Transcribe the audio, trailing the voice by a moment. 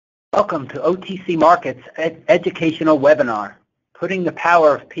Welcome to OTC Markets Educational Webinar, Putting the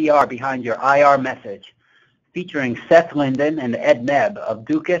Power of PR Behind Your IR Message, featuring Seth Linden and Ed Nebb of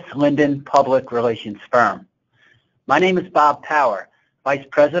Dukas Linden Public Relations Firm. My name is Bob Power, Vice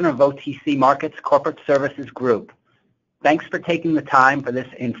President of OTC Markets Corporate Services Group. Thanks for taking the time for this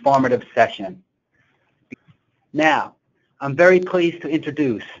informative session. Now, I'm very pleased to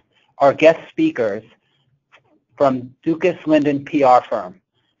introduce our guest speakers from Dukas Linden PR Firm.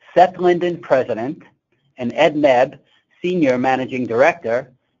 Seth Linden, President, and Ed Nebb, Senior Managing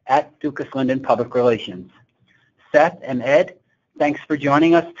Director at Dukas Linden Public Relations. Seth and Ed, thanks for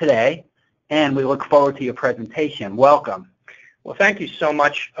joining us today, and we look forward to your presentation. Welcome. Well, thank you so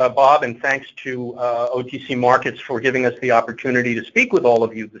much, Bob, and thanks to OTC Markets for giving us the opportunity to speak with all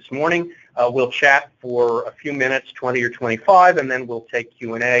of you this morning. We'll chat for a few minutes, 20 or 25, and then we'll take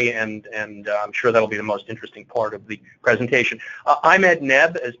Q&A, and I'm sure that'll be the most interesting part of the presentation. I'm Ed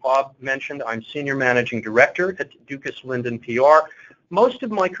Nebb. As Bob mentioned, I'm Senior Managing Director at Dukas Linden PR. Most of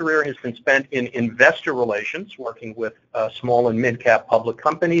my career has been spent in investor relations, working with small and mid-cap public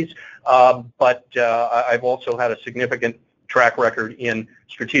companies, but I've also had a significant track record in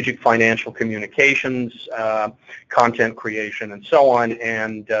strategic financial communications, content creation, and so on.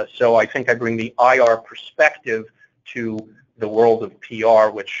 And so I think I bring the IR perspective to the world of PR,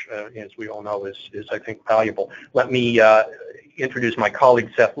 which, as we all know, is I think, valuable. Let me introduce my colleague,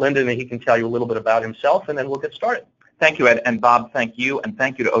 Seth Linden, and he can tell you a little bit about himself, and then we'll get started. Thank you, Ed. And Bob, thank you. And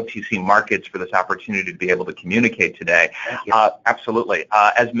thank you to OTC Markets for this opportunity to be able to communicate today. Thank you. Absolutely.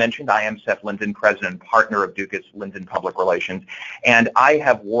 As mentioned, I am Seth Linden, President and Partner of Dukas Linden Public Relations. And I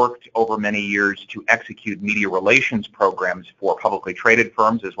have worked over many years to execute media relations programs for publicly traded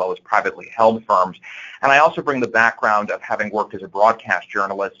firms as well as privately held firms. And I also bring the background of having worked as a broadcast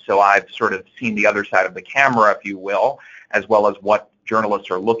journalist, so I've sort of seen the other side of the camera, if you will, as well as what journalists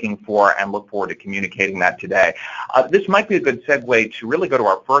are looking for, and look forward to communicating that today. This might be a good segue to really go to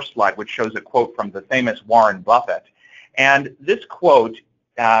our first slide, which shows a quote from the famous Warren Buffett. And this quote,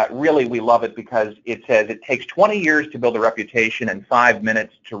 really we love it because it says, it takes 20 years to build a reputation and 5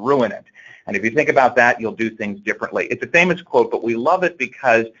 minutes to ruin it. And if you think about that, you'll do things differently. It's a famous quote, but we love it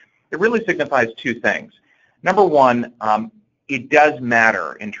because it really signifies two things. Number one, it does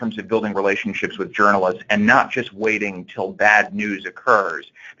matter in terms of building relationships with journalists and not just waiting till bad news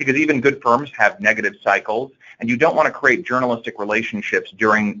occurs, because even good firms have negative cycles, and you don't want to create journalistic relationships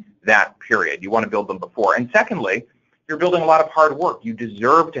during that period. You want to build them before. And secondly, you're building a lot of hard work. You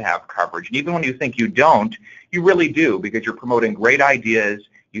deserve to have coverage. And even when you think you don't, you really do, because you're promoting great ideas,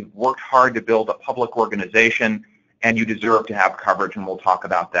 you've worked hard to build a public organization, and you deserve to have coverage, and we'll talk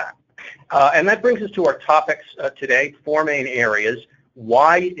about that. And that brings us to our topics today, four main areas.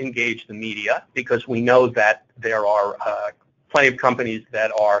 Why engage the media? Because we know that there are plenty of companies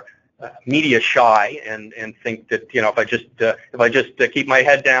that are media shy and think that, you know, if I just keep my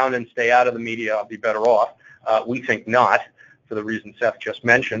head down and stay out of the media, I'll be better off. We think not, for the reason Seth just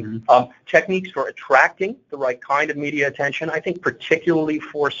mentioned. Techniques for attracting the right kind of media attention, I think particularly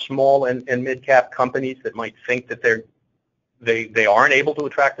for small and mid-cap companies that might think that they aren't able to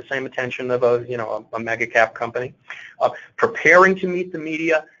attract the same attention of a mega cap company. Preparing to meet the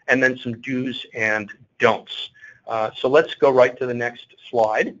media, and then some do's and don'ts. So let's go right to the next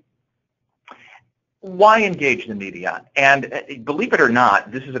slide. Why engage the media? And believe it or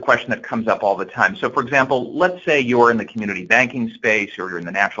not, this is a question that comes up all the time. So for example, let's say you're in the community banking space or you're in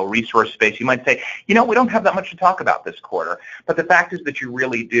the natural resource space. You might say, you know, we don't have that much to talk about this quarter. But the fact is that you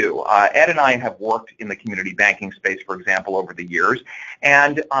really do. Ed and I have worked in the community banking space, for example, over the years.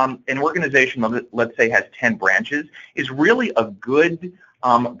 And an organization that, let's say, has 10 branches is really a good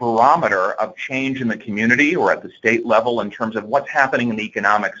barometer of change in the community or at the state level in terms of what's happening in the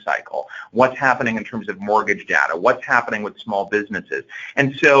economic cycle, what's happening in terms of mortgage data, what's happening with small businesses.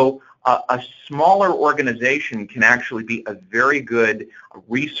 And so a smaller organization can actually be a very good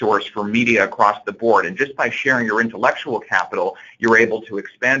resource for media across the board. And just by sharing your intellectual capital, you're able to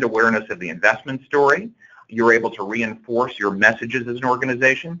expand awareness of the investment story. You're able to reinforce your messages as an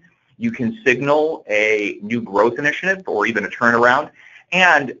organization. You can signal a new growth initiative or even a turnaround.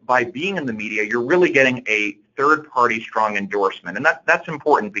 And by being in the media, you're really getting a third-party strong endorsement. And that's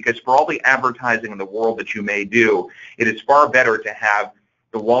important, because for all the advertising in the world that you may do, it is far better to have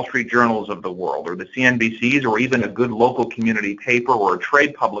the Wall Street Journals of the world or the CNBCs or even a good local community paper or a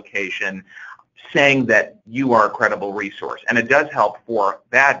trade publication saying that you are a credible resource. And it does help for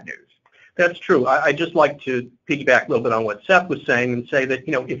bad news. That's true. I'd just like to piggyback a little bit on what Seth was saying and say that,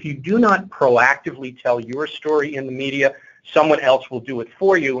 you know, if you do not proactively tell your story in the media, someone else will do it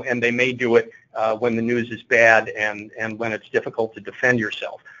for you, and they may do it when the news is bad and when it's difficult to defend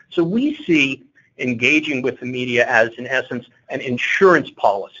yourself. So we see engaging with the media as, in essence, an insurance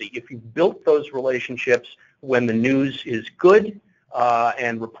policy. If you've built those relationships when the news is good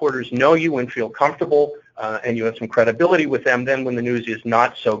and reporters know you and feel comfortable and you have some credibility with them, then when the news is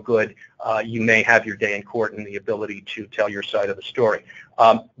not so good, you may have your day in court and the ability to tell your side of the story.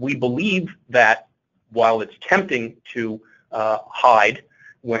 We believe that while it's tempting to hide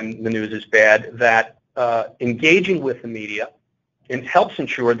when the news is bad, that engaging with the media helps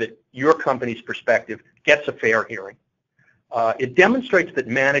ensure that your company's perspective gets a fair hearing. It demonstrates that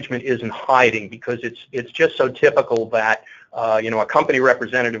management isn't hiding, because it's just so typical that a company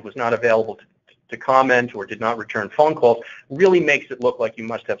representative was not available to comment or did not return phone calls. Really makes it look like you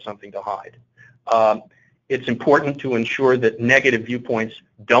must have something to hide. It's important to ensure that negative viewpoints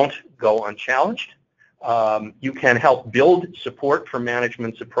don't go unchallenged. You can help build support for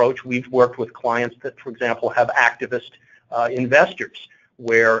management's approach. We've worked with clients that, for example, have activist investors,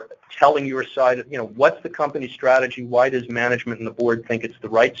 where telling your side, what's the company's strategy, why does management and the board think it's the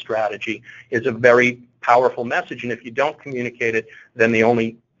right strategy, is a very powerful message. And if you don't communicate it, then the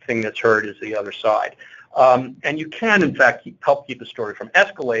only thing that's heard is the other side. And you can, in fact, help keep a story from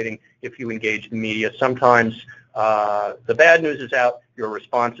escalating if you engage the media. Sometimes the bad news is out, your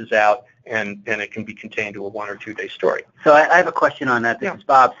response is out, and it can be contained to a 1 or 2 day story. So I have a question on that. This is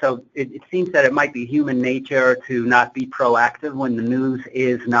Bob. So it seems that it might be human nature to not be proactive when the news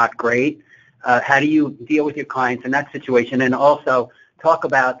is not great. How do you deal with your clients in that situation? And also talk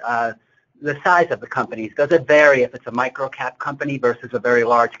about the size of the companies. Does it vary if it's a micro-cap company versus a very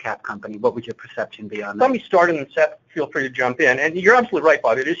large-cap company? What would your perception be on that? Let me start, and Seth, feel free to jump in. And you're absolutely right,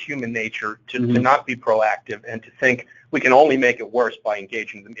 Bob. It is human nature to not be proactive and to think we can only make it worse by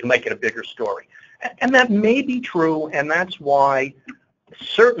engaging them and make it a bigger story. And that may be true, and that's why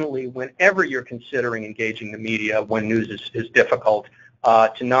certainly whenever you're considering engaging the media when news is difficult,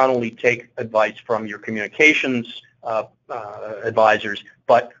 to not only take advice from your communications advisors,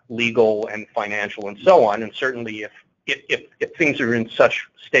 but legal and financial and so on. And certainly if things are in such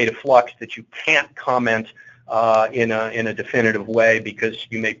state of flux that you can't comment in a definitive way because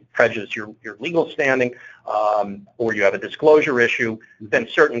you may prejudice your legal standing or you have a disclosure issue, then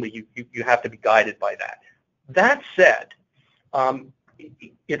certainly you have to be guided by that. That said,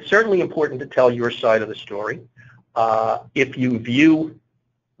 it's certainly important to tell your side of the story. If you view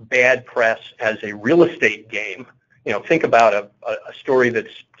bad press as a real estate game, think about a story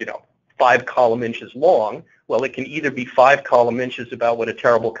that's 5 column inches long. Well, it can either be 5 column inches about what a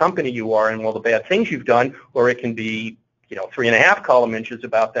terrible company you are and all the bad things you've done, or it can be 3.5 column inches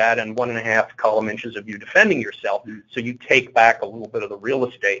about that and 1.5 column inches of you defending yourself. So you take back a little bit of the real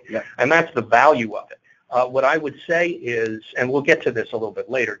estate, and that's the value of it. What I would say is, and we'll get to this a little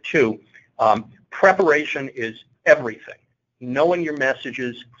bit later too, preparation is everything. Knowing your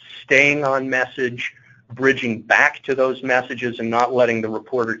messages, staying on message, bridging back to those messages and not letting the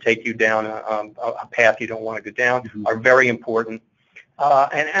reporter take you down a path you don't want to go down are very important.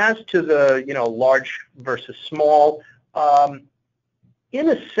 And as to the large versus small, in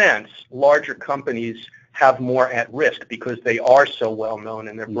a sense, larger companies have more at risk because they are so well known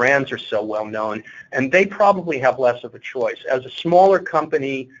and their brands are so well known, and they probably have less of a choice. As a smaller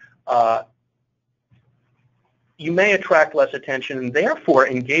company, you may attract less attention, and therefore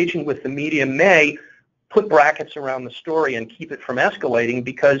engaging with the media may put brackets around the story and keep it from escalating,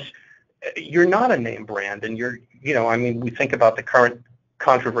 because you're not a name brand, and we think about the current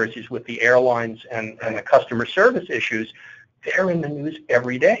controversies with the airlines and the customer service issues. They're in the news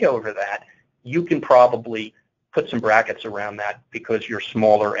every day over that. You can probably put some brackets around that because you're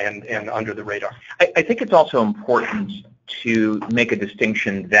smaller and under the radar. I think it's also important to make a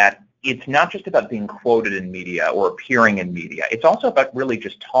distinction that it's not just about being quoted in media or appearing in media. It's also about really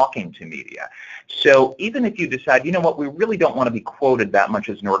just talking to media. So even if you decide, we really don't want to be quoted that much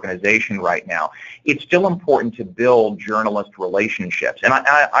as an organization right now, it's still important to build journalist relationships. And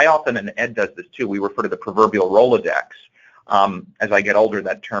I often, and Ed does this too, we refer to the proverbial Rolodex. As I get older,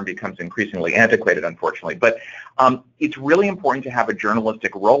 that term becomes increasingly antiquated, unfortunately. But it's really important to have a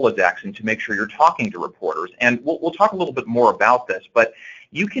journalistic Rolodex and to make sure you're talking to reporters. And we'll talk a little bit more about this, but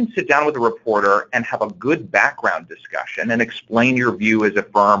you can sit down with a reporter and have a good background discussion and explain your view as a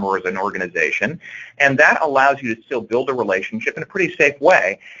firm or as an organization. And that allows you to still build a relationship in a pretty safe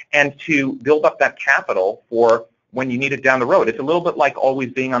way and to build up that capital for when you need it down the road. It's a little bit like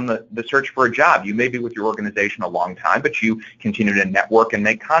always being on the search for a job. You may be with your organization a long time, but you continue to network and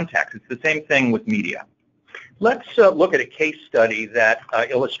make contacts. It's the same thing with media. Let's look at a case study that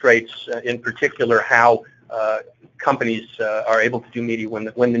illustrates in particular how companies are able to do media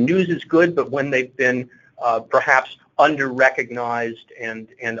when the news is good, but when they've been perhaps under-recognized and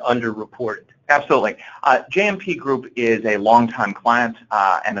under-reported? Absolutely. JMP Group is a longtime client,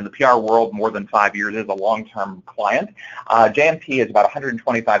 and in the PR world, more than 5 years is a long-term client. JMP is about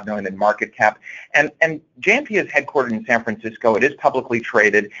 $125 million in market cap, and JMP is headquartered in San Francisco. It is publicly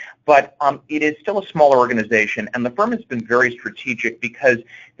traded, but it is still a smaller organization, and the firm has been very strategic because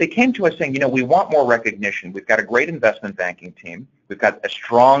they came to us saying, we want more recognition. We've got a great investment banking team. We've got a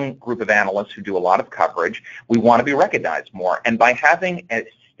strong group of analysts who do a lot of coverage. We want to be recognized more, and by having a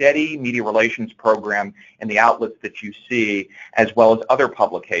steady media relations program in the outlets that you see, as well as other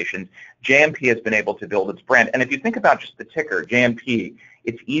publications, JMP has been able to build its brand. And if you think about just the ticker, JMP,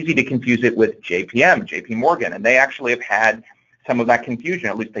 it's easy to confuse it with JPM, JP Morgan, and they actually have had some of that confusion,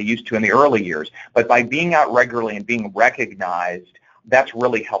 at least they used to in the early years. But by being out regularly and being recognized, that's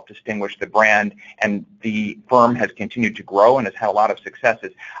really helped distinguish the brand, and the firm has continued to grow and has had a lot of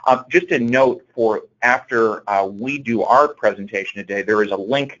successes. Just a note for after we do our presentation today, there is a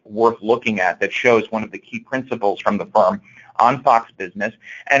link worth looking at that shows one of the key principles from the firm on Fox Business.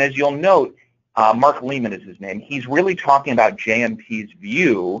 And as you'll note, Mark Lehman is his name. He's really talking about JMP's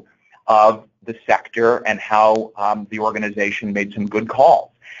view of the sector and how the organization made some good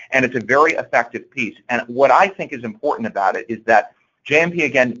calls. And it's a very effective piece. And what I think is important about it is that JMP,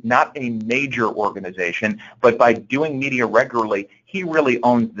 again, not a major organization, but by doing media regularly, he really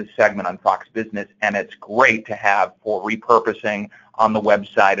owns this segment on Fox Business, and it's great to have for repurposing on the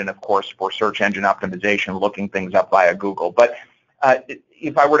website and, of course, for search engine optimization, looking things up via Google. But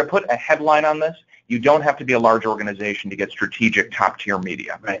if I were to put a headline on this, you don't have to be a large organization to get strategic top-tier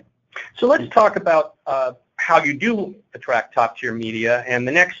media. Right. So let's talk about how you do attract top-tier media, and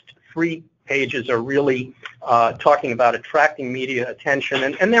the next 3 pages are really talking about attracting media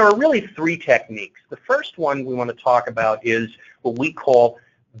attention, and there are really 3 techniques. The first one we want to talk about is what we call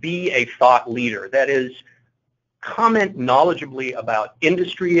be a thought leader. That is, comment knowledgeably about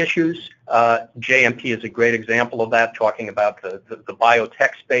industry issues. JMP is a great example of that, talking about the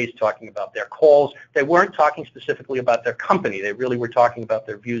biotech space, talking about their calls. They weren't talking specifically about their company. They really were talking about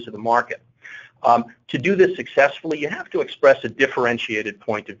their views of the market. To do this successfully, you have to express a differentiated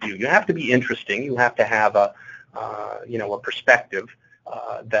point of view. You have to be interesting. You have to have a perspective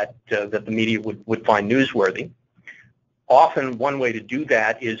that the media would find newsworthy. Often, one way to do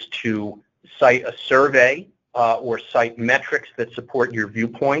that is to cite a survey or cite metrics that support your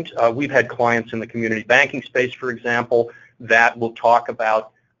viewpoint. We've had clients in the community banking space, for example, that will talk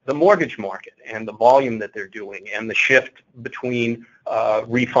about the mortgage market and the volume that they're doing and the shift between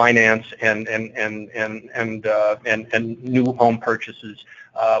refinance and new home purchases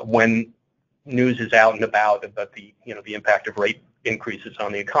when news is out and about the impact of rate increases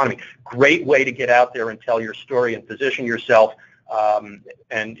on the economy. Great way to get out there and tell your story and position yourself,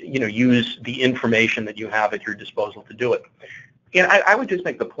 and use the information that you have at your disposal to do it. And I would just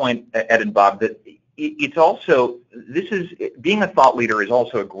make the point, Ed and Bob, that it's also, being a thought leader is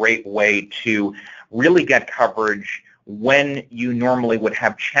also a great way to really get coverage when you normally would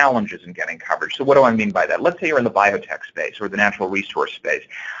have challenges in getting coverage. So what do I mean by that? Let's say you're in the biotech space or the natural resource space.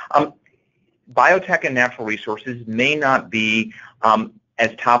 Biotech and natural resources may not be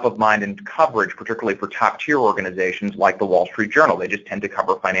as top of mind in coverage, particularly for top-tier organizations like the Wall Street Journal. They just tend to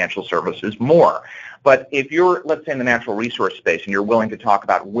cover financial services more. But if you're, let's say, in the natural resource space and you're willing to talk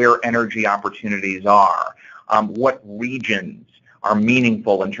about where energy opportunities are, what regions are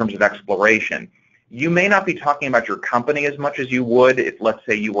meaningful in terms of exploration, you may not be talking about your company as much as you would if, let's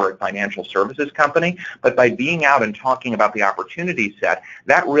say, you were a financial services company, but by being out and talking about the opportunity set,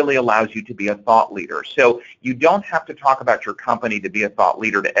 that really allows you to be a thought leader. So you don't have to talk about your company to be a thought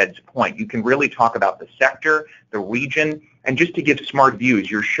leader, to Ed's point. You can really talk about the sector, the region, and just to give smart views.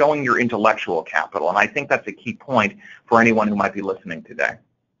 You're showing your intellectual capital, and I think that's a key point for anyone who might be listening today.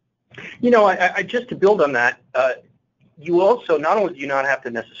 I just to build on that, you also, not only do you not have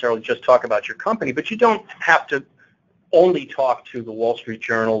to necessarily just talk about your company, but you don't have to only talk to the Wall Street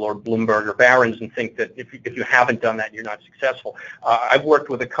Journal or Bloomberg or Barron's and think that if you haven't done that, you're not successful. I've worked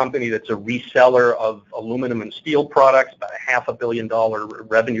with a company that's a reseller of aluminum and steel products, about a $500 million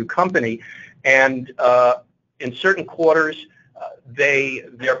revenue company, and in certain quarters,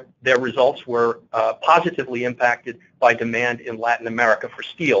 their results were positively impacted by demand in Latin America for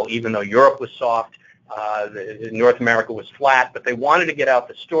steel, even though Europe was soft. North America was flat, but they wanted to get out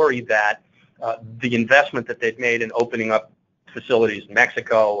the story that the investment that they'd made in opening up facilities in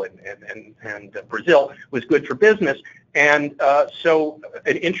Mexico and Brazil was good for business. And so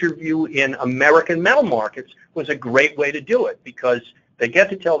an interview in American metal markets was a great way to do it because they get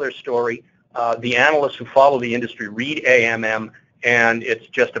to tell their story. The analysts who follow the industry read AMM, and it's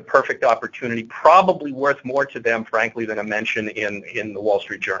just a perfect opportunity, probably worth more to them, frankly, than a mention in the Wall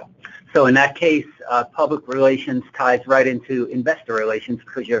Street Journal. So in that case, public relations ties right into investor relations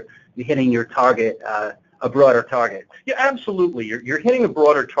because you're hitting your target, a broader target. Yeah, absolutely. You're hitting a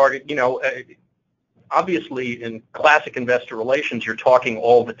broader target. You know, obviously in classic investor relations, you're talking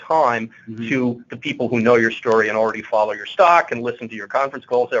all the time to the people who know your story and already follow your stock and listen to your conference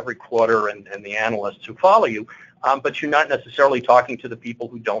calls every quarter and the analysts who follow you. But you're not necessarily talking to the people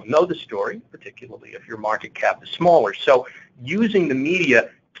who don't know the story, particularly if your market cap is smaller. So using the media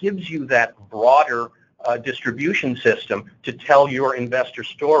gives you that broader distribution system to tell your investor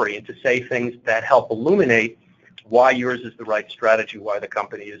story and to say things that help illuminate why yours is the right strategy, why the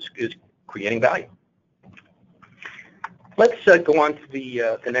company is creating value. Let's go on to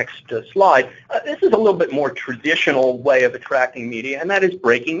the next slide. This is a little bit more traditional way of attracting media, and that is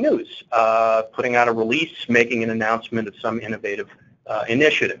breaking news, putting out a release, making an announcement of some innovative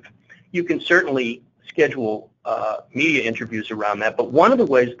initiative. You can certainly schedule media interviews around that, but one of the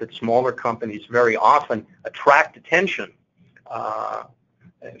ways that smaller companies very often attract attention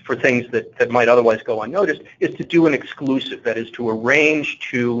for things that might otherwise go unnoticed is to do an exclusive. That is to arrange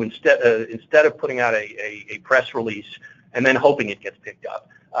to, instead of putting out a press release and then hoping it gets picked up,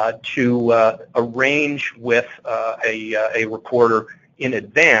 to arrange with a reporter in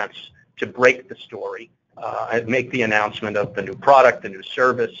advance to break the story and make the announcement of the new product, the new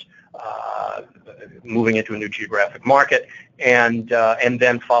service, moving into a new geographic market, and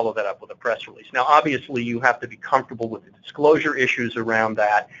then follow that up with a press release. Now, obviously, you have to be comfortable with the disclosure issues around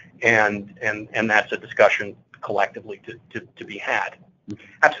that, and that's a discussion collectively to be had.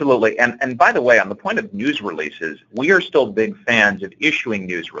 Absolutely. And by the way, on the point of news releases, we are still big fans of issuing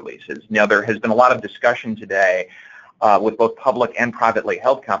news releases. Now, there has been a lot of discussion today with both public and privately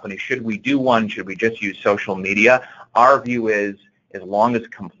held companies. Should we do one? Should we just use social media? Our view is, as long as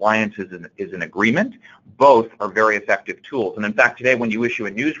compliance is an agreement, both are very effective tools. And in fact, today when you issue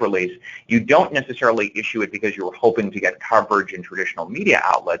a news release, you don't necessarily issue it because you're hoping to get coverage in traditional media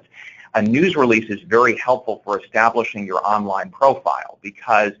outlets. A news release is very helpful for establishing your online profile,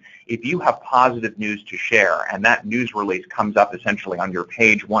 because if you have positive news to share and that news release comes up essentially on your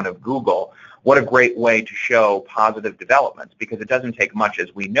page one of Google, what a great way to show positive developments, because it doesn't take much,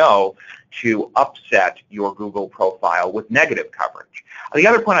 as we know, to upset your Google profile with negative coverage. The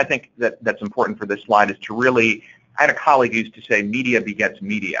other point I think that's important for this slide is to really, I had a colleague used to say, media begets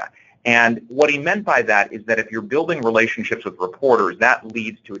media. And what he meant by that is that if you're building relationships with reporters, that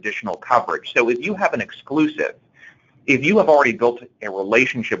leads to additional coverage. So if you have an exclusive, if you have already built a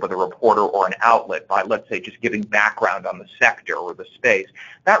relationship with a reporter or an outlet by, let's say, just giving background on the sector or the space,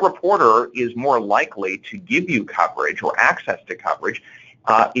 that reporter is more likely to give you coverage or access to coverage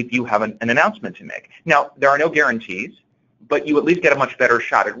if you have an announcement to make. Now, there are no guarantees, but you at least get a much better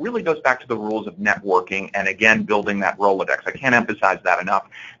shot. It really goes back to the rules of networking and, again, building that Rolodex. I can't emphasize that enough.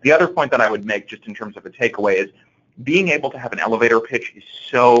 The other point that I would make just in terms of a takeaway is being able to have an elevator pitch is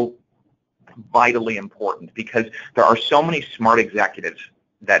so vitally important, because there are so many smart executives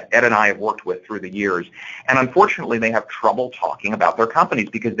that Ed and I have worked with through the years, and unfortunately they have trouble talking about their companies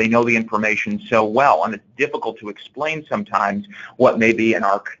because they know the information so well, and it's difficult to explain sometimes what may be an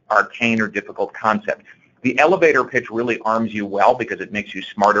arcane or difficult concept. The elevator pitch really arms you well because it makes you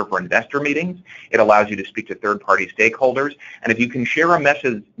smarter for investor meetings. It allows you to speak to third-party stakeholders, and if you can share a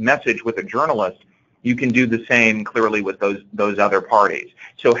message with a journalist, you can do the same clearly with those other parties.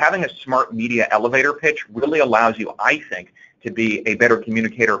 So having a smart media elevator pitch really allows you, I think, to be a better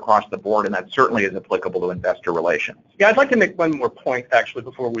communicator across the board, and that certainly is applicable to investor relations. Yeah, I'd like to make one more point, actually,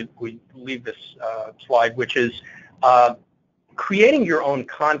 before we leave this slide, which is creating your own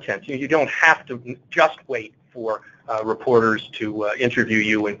content. You don't have to just wait for reporters to interview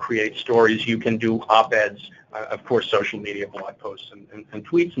you and create stories. You can do op-eds, of course, social media, blog posts, and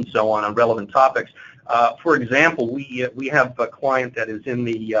tweets and so on relevant topics. For example, we have a client that is in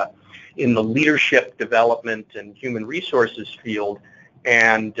the leadership development and human resources field,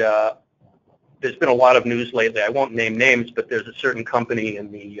 and there's been a lot of news lately. I won't name names, but there's a certain company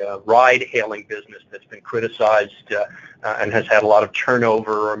in the ride-hailing business that's been criticized and has had a lot of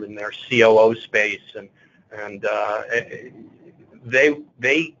turnover in their COO space, and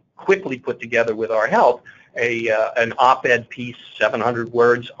they quickly put together, with our help, an op-ed piece, 700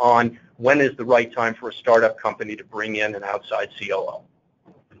 words, on when is the right time for a startup company to bring in an outside COO.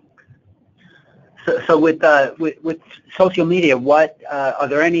 So with social media, what are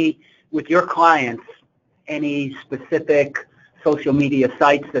there any, with your clients, any specific social media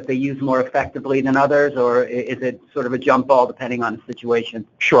sites that they use more effectively than others, or is it sort of a jump ball depending on the situation?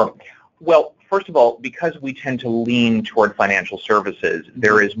 Sure. Well, first of all, because we tend to lean toward financial services,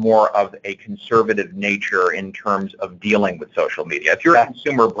 there is more of a conservative nature in terms of dealing with social media. If you're a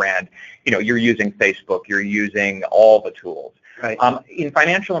consumer brand, you're using Facebook, you're using all the tools. Right. In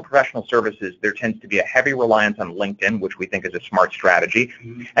financial and professional services, there tends to be a heavy reliance on LinkedIn, which we think is a smart strategy,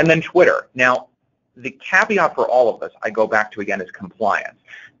 and then Twitter. Now, the caveat for all of this, I go back to again, is compliance.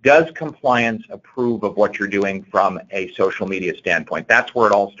 Does compliance approve of what you're doing from a social media standpoint? That's where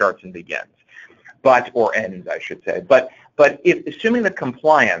it all starts and begins, or ends, I should say. But assuming that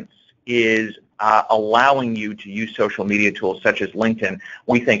compliance is allowing you to use social media tools such as LinkedIn,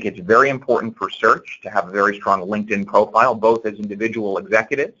 we think it's very important for search to have a very strong LinkedIn profile, both as individual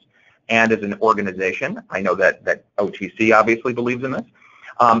executives and as an organization. I know that OTC obviously believes in this.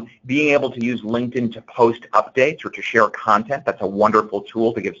 Being able to use LinkedIn to post updates or to share content, that's a wonderful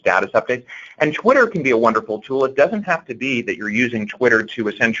tool to give status updates. And Twitter can be a wonderful tool. It doesn't have to be that you're using Twitter to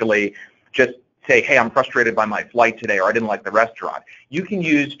essentially just say, hey, I'm frustrated by my flight today, or I didn't like the restaurant. You can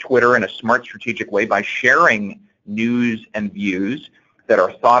use Twitter in a smart, strategic way by sharing news and views that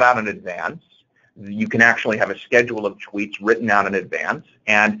are thought out in advance. You can actually have a schedule of tweets written out in advance,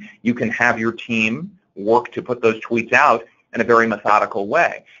 and you can have your team work to put those tweets out in a very methodical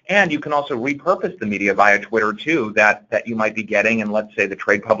way. And you can also repurpose the media via Twitter, too, that you might be getting in, let's say, the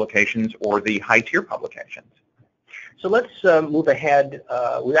trade publications or the high-tier publications. So let's move ahead.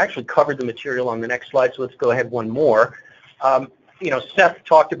 We actually covered the material on the next slide, so let's go ahead one more. Seth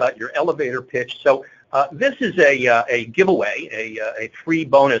talked about your elevator pitch. So this is a giveaway, a free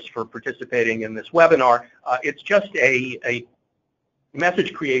bonus for participating in this webinar. It's just a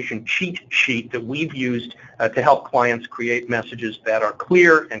message creation cheat sheet that we've used to help clients create messages that are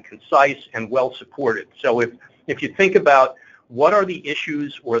clear and concise and well supported. So if you think about what are the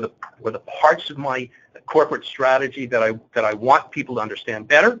issues or the parts of my corporate strategy that I want people to understand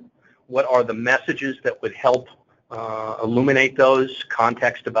better, what are the messages that would help illuminate those,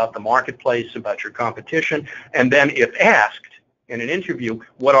 context about the marketplace, about your competition, and then if asked in an interview,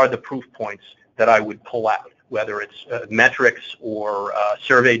 what are the proof points that I would pull out, whether it's metrics or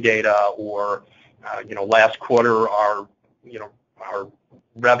survey data or last quarter our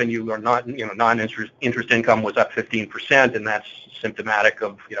revenue or non-interest income was up 15%, and that's symptomatic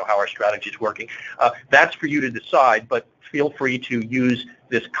of how our strategy is working. That's for you to decide, but feel free to use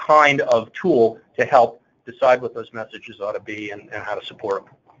this kind of tool to help decide what those messages ought to be and how to support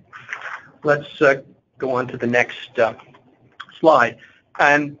them. Let's go on to the next slide.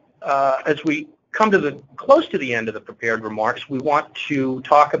 And as we come to close to the end of the prepared remarks, we want to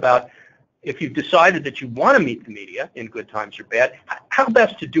talk about, if you've decided that you want to meet the media in good times or bad, how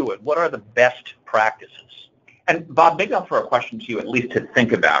best to do it? What are the best practices? And Bob, maybe I'll throw a question to you at least to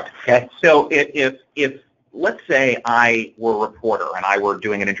think about. Okay. So if let's say I were a reporter and I were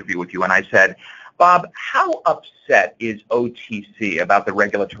doing an interview with you and I said, Bob, how upset is OTC about the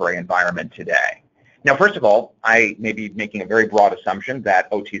regulatory environment today? Now, first of all, I may be making a very broad assumption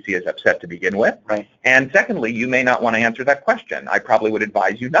that OTC is upset to begin with. Right. And secondly, you may not want to answer that question. I probably would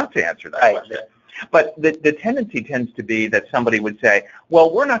advise you not to answer that question. But the tendency tends to be that somebody would say,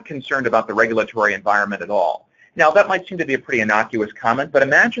 well, we're not concerned about the regulatory environment at all. Now, that might seem to be a pretty innocuous comment, but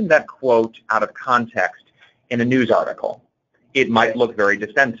imagine that quote out of context in a news article. It might look very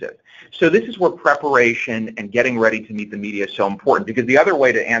defensive. So this is where preparation and getting ready to meet the media is so important, because the other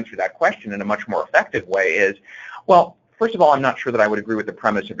way to answer that question in a much more effective way is, well, first of all, I'm not sure that I would agree with the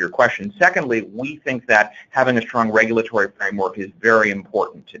premise of your question. Secondly, we think that having a strong regulatory framework is very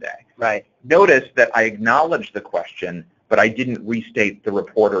important today. Right. Notice that I acknowledged the question, but I didn't restate the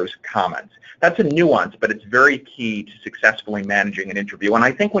reporter's comments. That's a nuance, but it's very key to successfully managing an interview. And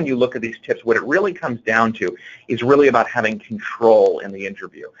I think when you look at these tips, what it really comes down to is really about having control in the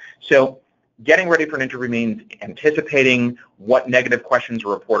interview. So getting ready for an interview means anticipating what negative questions a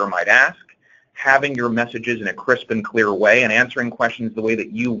reporter might ask, having your messages in a crisp and clear way, and answering questions the way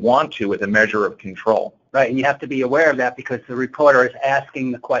that you want to with a measure of control. Right, and you have to be aware of that because the reporter is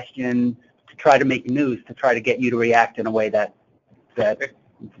asking the question to try to make news, to try to get you to react in a way that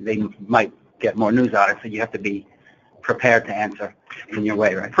they might get more news out of. So you have to be prepared to answer in your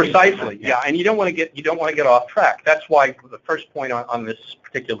way, right? Precisely, yeah. And you don't want to get off track. That's why the first point on this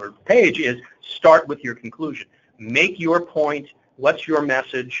particular page is start with your conclusion. Make your point. What's your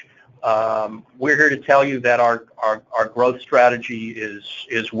message? We're here to tell you that our growth strategy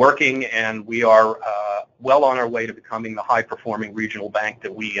is working, and we are well on our way to becoming the high-performing regional bank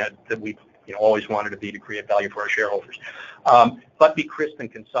that we always wanted to be, to create value for our shareholders. But be crisp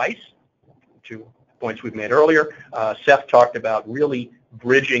and concise. 2 points we've made earlier. Seth talked about really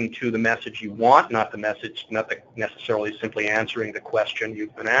bridging to the message you want, not necessarily simply answering the question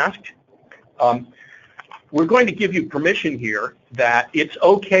you've been asked. We're going to give you permission here that it's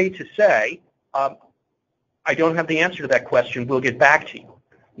okay to say, I don't have the answer to that question, we'll get back to you.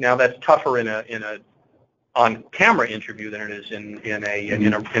 Now that's tougher in a on-camera interview than it is in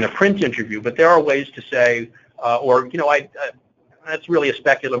a print interview, but there are ways to say, that's really a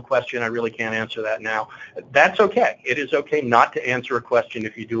speculative question, I really can't answer that now. That's okay. It is okay not to answer a question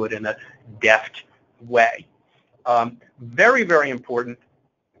if you do it in a deft way. Very, very important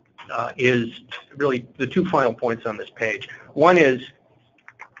is really the two final points on this page. One is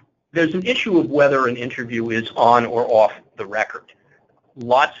there's an issue of whether an interview is on or off the record.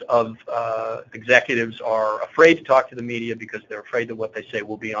 Lots of executives are afraid to talk to the media because they're afraid that what they say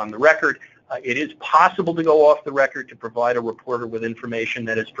will be on the record. It is possible to go off the record to provide a reporter with information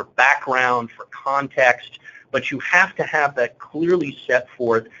that is for background, for context, but you have to have that clearly set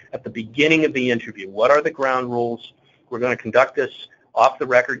forth at the beginning of the interview. What are the ground rules? We're going to conduct this off the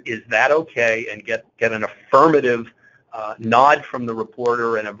record. Is that okay? And get an affirmative nod from the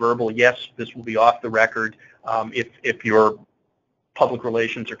reporter and a verbal, yes, this will be off the record. If your public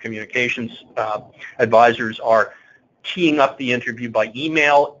relations or communications advisors are teeing up the interview by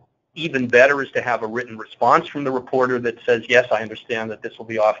email, even better is to have a written response from the reporter that says, yes, I understand that this will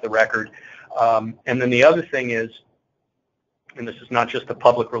be off the record. And then the other thing is, and this is not just the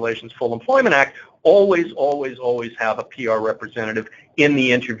Public Relations Full Employment Act, always, always, always have a PR representative in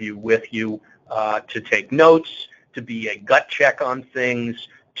the interview with you to take notes, to be a gut check on things,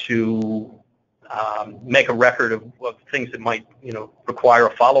 to make a record of things that might, require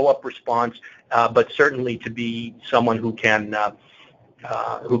a follow-up response, but certainly to be someone who can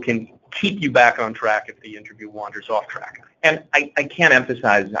keep you back on track if the interview wanders off track. And I can't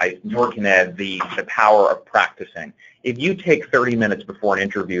emphasize, nor can Ed, the power of practicing. If you take 30 minutes before an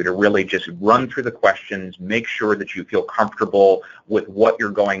interview to really just run through the questions, make sure that you feel comfortable with what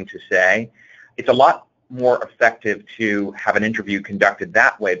you're going to say, it's a lot more effective to have an interview conducted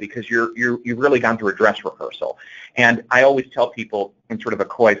that way because you've really gone through a dress rehearsal. And I always tell people in sort of a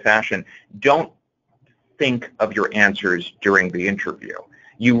coy fashion, don't think of your answers during the interview.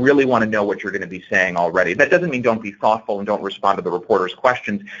 You really want to know what you're going to be saying already. That doesn't mean don't be thoughtful and don't respond to the reporter's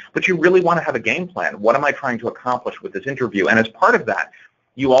questions, but you really want to have a game plan. What am I trying to accomplish with this interview? And as part of that,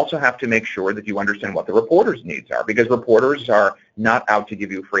 you also have to make sure that you understand what the reporter's needs are, because reporters are not out to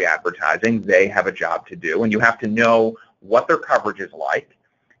give you free advertising. They have a job to do, and you have to know what their coverage is like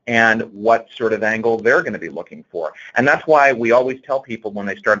and what sort of angle they're going to be looking for. And that's why we always tell people when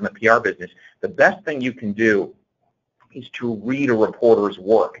they start in the PR business, the best thing you can do is to read a reporter's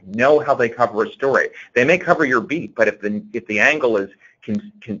work. Know how they cover a story. They may cover your beat, but if the angle is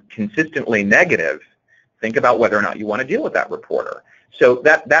consistently negative, think about whether or not you want to deal with that reporter. So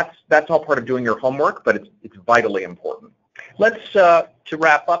that's all part of doing your homework, but it's vitally important. Let's to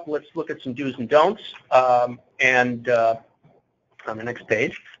wrap up, let's look at some do's and don'ts, and on the next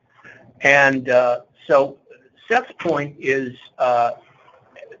page. And so Seth's point is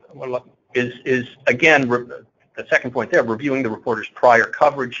again, the second point there, reviewing the reporter's prior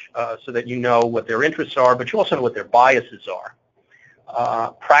coverage so that you know what their interests are, but you also know what their biases are.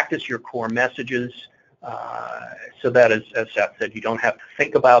 Practice your core messages so that, as Seth said, you don't have to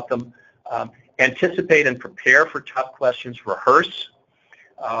think about them. Anticipate and prepare for tough questions. Rehearse.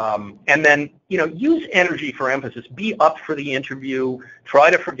 And then, use energy for emphasis. Be up for the interview. Try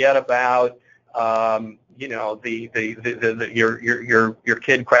to forget about, your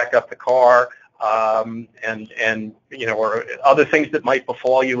kid cracked up the car, and or other things that might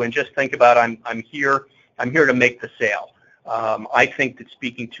befall you, and just think about I'm here to make the sale. I think that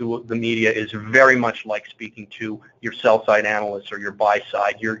speaking to the media is very much like speaking to your sell-side analysts or your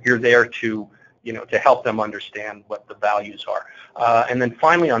buy-side. You're there to help them understand what the values are. And then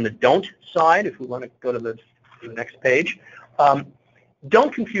finally, on the don't side, if we want to go to the next page,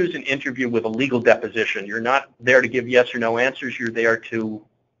 don't confuse an interview with a legal deposition. You're not there to give yes or no answers. You're there to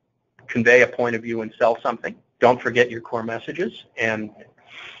convey a point of view and sell something. Don't forget your core messages. And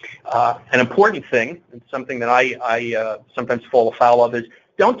an important thing, and something that I sometimes fall afoul of, is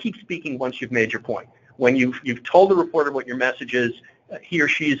don't keep speaking once you've made your point. When you've told the reporter what your message is, he or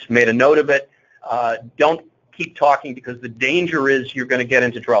she's made a note of it. Don't keep talking, because the danger is you're going to get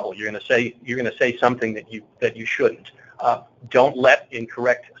into trouble. You're going to say something that you shouldn't. Don't let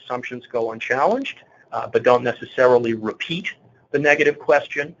incorrect assumptions go unchallenged, but don't necessarily repeat the negative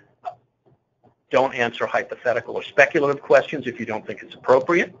question. Don't answer hypothetical or speculative questions if you don't think it's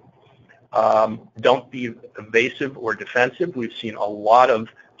appropriate. Don't be evasive or defensive. We've seen a lot of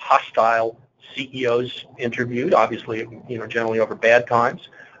hostile CEOs interviewed, obviously, generally over bad times.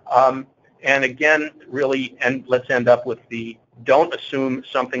 And again, really, and let's end up with the don't assume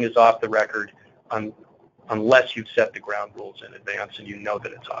something is off the record unless you've set the ground rules in advance and you know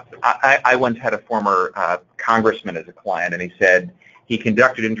that it's off the record. I once had a former congressman as a client, and he said he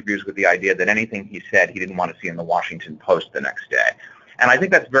conducted interviews with the idea that anything he said he didn't want to see in the Washington Post the next day. And I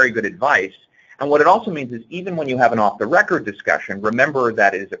think that's very good advice. And what it also means is even when you have an off-the-record discussion, remember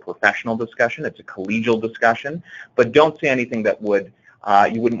that it is a professional discussion, it's a collegial discussion, but don't say anything that would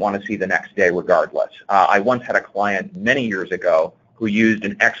you wouldn't want to see the next day regardless. I once had a client many years ago who used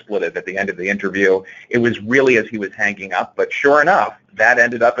an expletive at the end of the interview. It was really as he was hanging up, but sure enough, that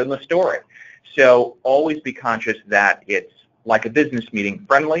ended up in the story. So always be conscious that it's like a business meeting,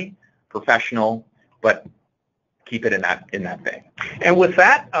 friendly, professional, but keep it in that vein. And with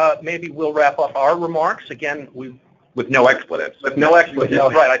that, maybe we'll wrap up our remarks. Again, with no expletives. With no expletives,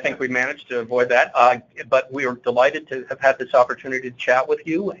 right. I think we managed to avoid that. But we are delighted to have had this opportunity to chat with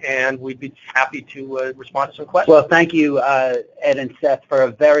you, and we'd be happy to respond to some questions. Well, thank you, Ed and Seth, for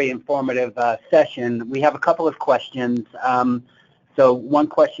a very informative session. We have a couple of questions. So one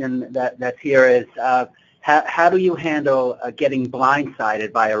question that's here is, how do you handle getting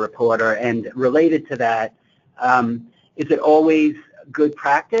blindsided by a reporter? And related to that, is it always good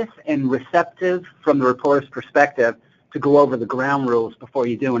practice and receptive from the reporter's perspective to go over the ground rules before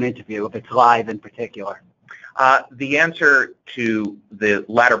you do an interview, if it's live in particular? The answer to the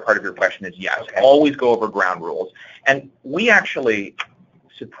latter part of your question is yes. Okay. Always go over ground rules. And we actually,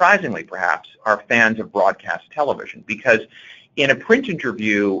 surprisingly perhaps, are fans of broadcast television because in a print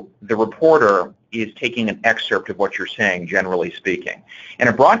interview, the reporter is taking an excerpt of what you're saying, generally speaking. In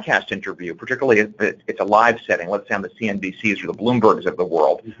a broadcast interview, particularly if it's a live setting, let's say on the CNBCs or the Bloombergs of the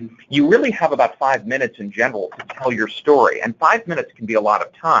world, you really have about 5 minutes in general to tell your story. And 5 minutes can be a lot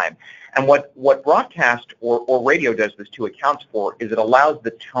of time. And what broadcast or radio does this to accounts for is it allows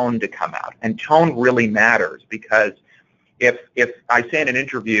the tone to come out. And tone really matters because if I say in an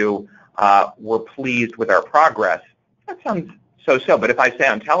interview, we're pleased with our progress, that sounds so-so. But if I say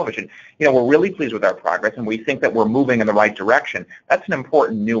on television, we're really pleased with our progress and we think that we're moving in the right direction, that's an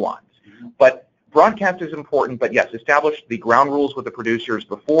important nuance. But broadcast is important, but yes, establish the ground rules with the producers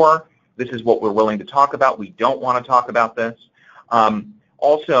before. This is what we're willing to talk about. We don't want to talk about this.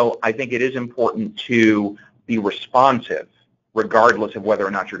 Also, I think it is important to be responsive regardless of whether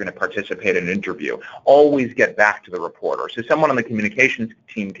or not you're going to participate in an interview. Always get back to the reporter. So someone on the communications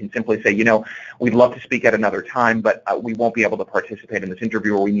team can simply say, we'd love to speak at another time, but we won't be able to participate in this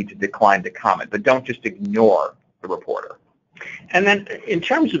interview or we need to decline to comment. But don't just ignore the reporter. And then in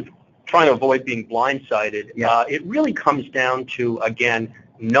terms of trying to avoid being blindsided, it really comes down to, again,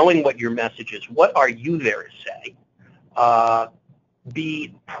 knowing what your message is. What are you there to say?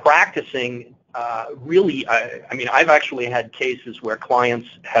 Be practicing. Really, I've actually had cases where clients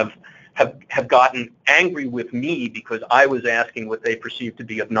have gotten angry with me because I was asking what they perceived to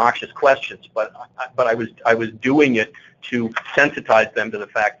be obnoxious questions, but I was doing it to sensitize them to the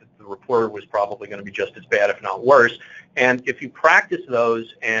fact that the reporter was probably going to be just as bad, if not worse. And if you practice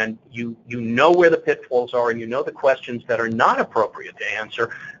those and you know where the pitfalls are and you know the questions that are not appropriate to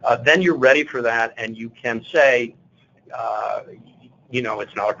answer, then you're ready for that, and you can say,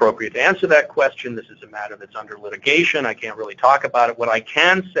 it's not appropriate to answer that question. This is a matter that's under litigation. I can't really talk about it. What I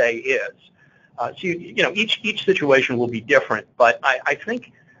can say is, each situation will be different, but I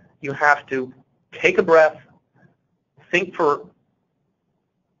think you have to take a breath, think for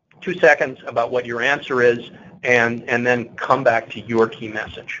 2 seconds about what your answer is, and then come back to your key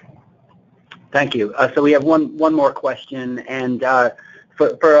message. Thank you. So we have one more question, and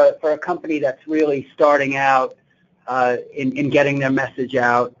for a company that's really starting out in getting their message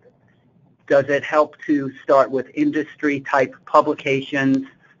out, does it help to start with industry-type publications,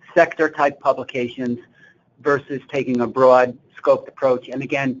 sector-type publications, versus taking a broad scoped approach? And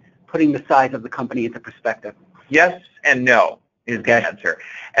again, putting the size of the company into perspective. Yes and no is the answer.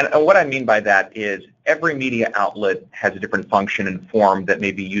 And what I mean by that is every media outlet has a different function and form that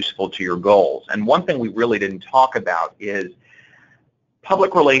may be useful to your goals. And one thing we really didn't talk about is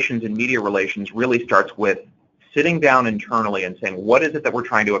public relations and media relations really starts with sitting down internally and saying, what is it that we're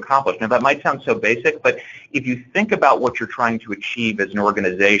trying to accomplish? Now, that might sound so basic, but if you think about what you're trying to achieve as an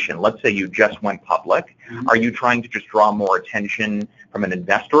organization, let's say you just went public, are you trying to just draw more attention from an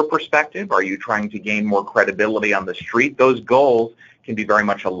investor perspective? Are you trying to gain more credibility on the street? Those goals can be very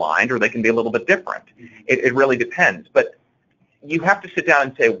much aligned, or they can be a little bit different. It really depends. But you have to sit down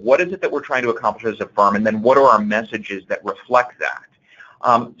and say, what is it that we're trying to accomplish as a firm, and then what are our messages that reflect that?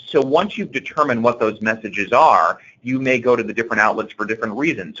 So once you've determined what those messages are, you may go to the different outlets for different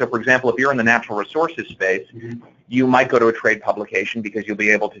reasons. So for example, if you're in the natural resources space, you might go to a trade publication because you'll be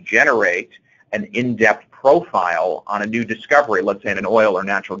able to generate an in-depth profile on a new discovery, let's say in an oil or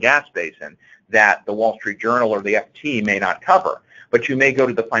natural gas basin, that the Wall Street Journal or the FT may not cover. But you may go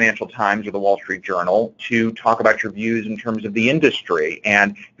to the Financial Times or the Wall Street Journal to talk about your views in terms of the industry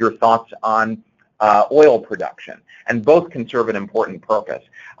and your thoughts on oil production. And both can serve an important purpose.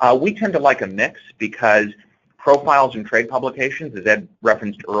 We tend to like a mix because profiles in trade publications, as Ed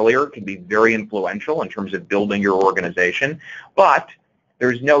referenced earlier, can be very influential in terms of building your organization. But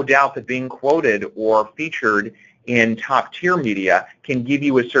there's no doubt that being quoted or featured in top-tier media can give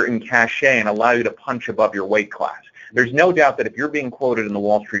you a certain cachet and allow you to punch above your weight class. There's no doubt that if you're being quoted in the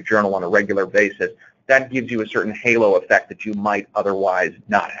Wall Street Journal on a regular basis, that gives you a certain halo effect that you might otherwise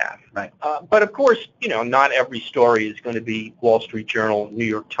not have. Right. But of course, not every story is going to be Wall Street Journal, New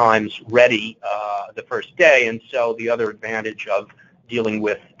York Times ready the first day, and so the other advantage of dealing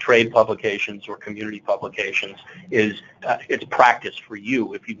with trade publications or community publications is it's practice for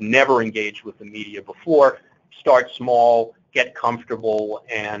you. If you've never engaged with the media before, start small, get comfortable,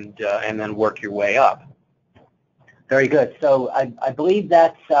 and then work your way up. Very good. So I believe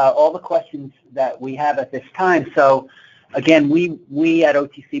that's all the questions that we have at this time. So again, we at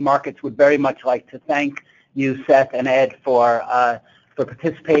OTC Markets would very much like to thank you, Seth and Ed, for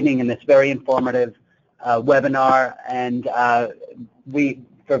participating in this very informative webinar. And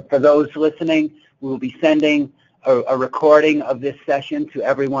for those listening, we will be sending a recording of this session to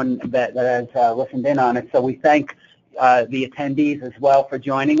everyone that has listened in on it. So we thank the attendees as well for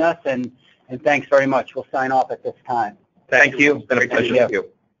joining us, and thanks very much. We'll sign off at this time. Thank you. It's been a pleasure. Thank you.